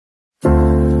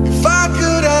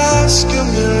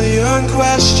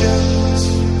questions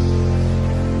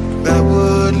that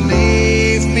would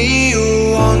leave me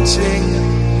wanting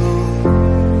more.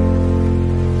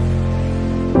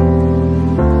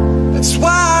 That's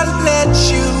why I let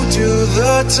you do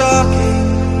the talking.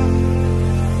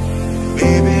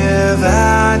 Maybe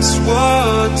that's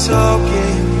what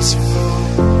talking's for.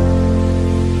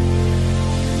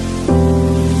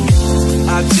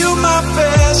 I do my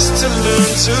best to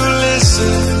learn to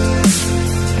listen.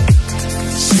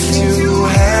 You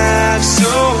have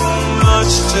so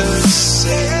much to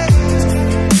say.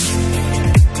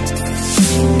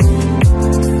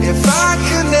 If I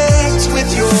connect with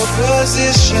your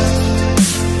position,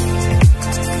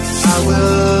 I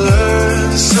will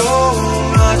learn so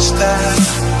much that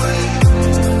way.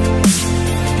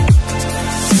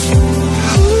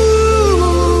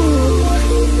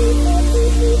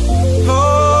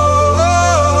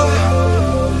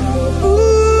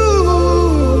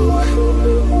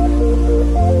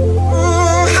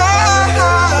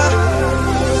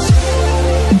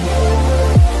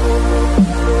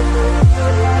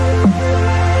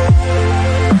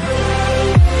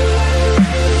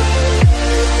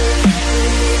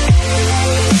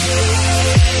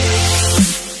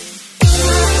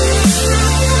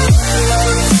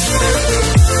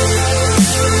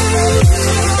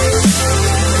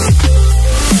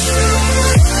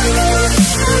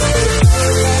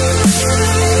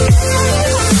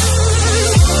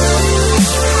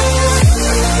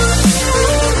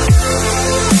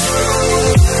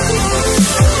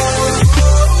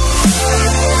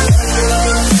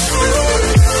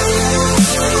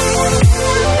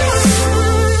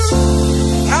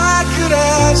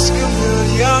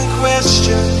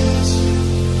 Questions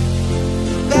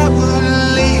that would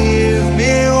leave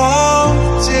me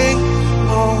wanting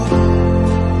more.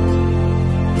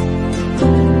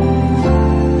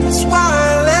 That's why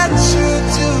I let you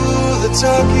do the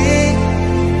talking.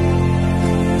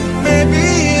 Maybe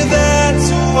that's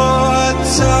what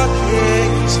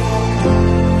talking's for.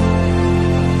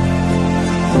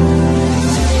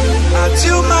 I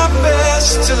do my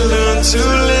best to learn to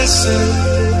listen.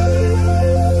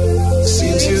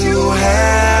 You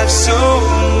have so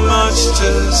much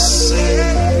to say.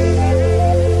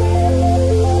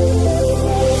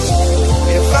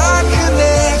 If I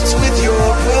connect with your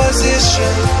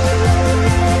position,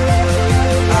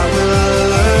 I will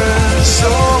learn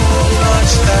so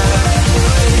much that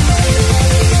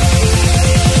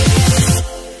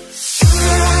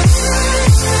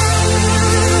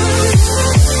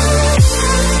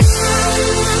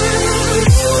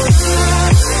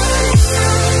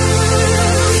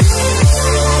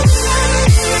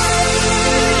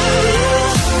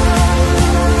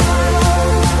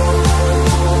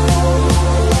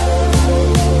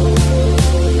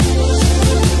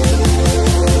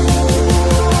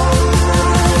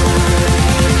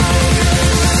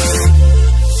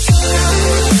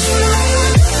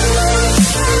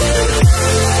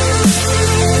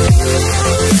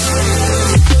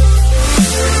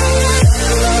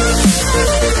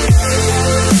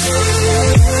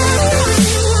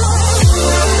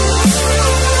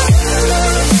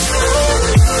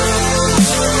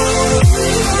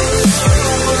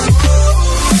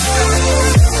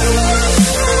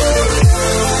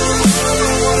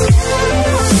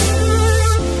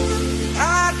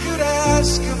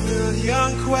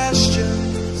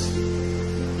questions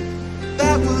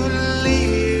that would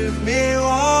leave me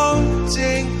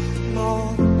wanting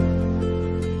more.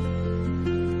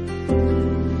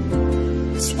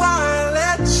 That's why I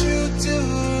let you do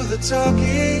the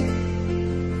talking.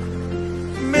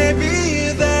 Maybe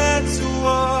that's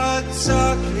what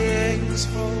talking's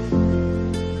for.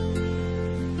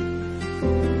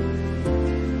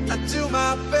 I do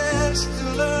my best to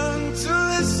learn to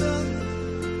listen.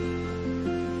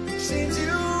 Seems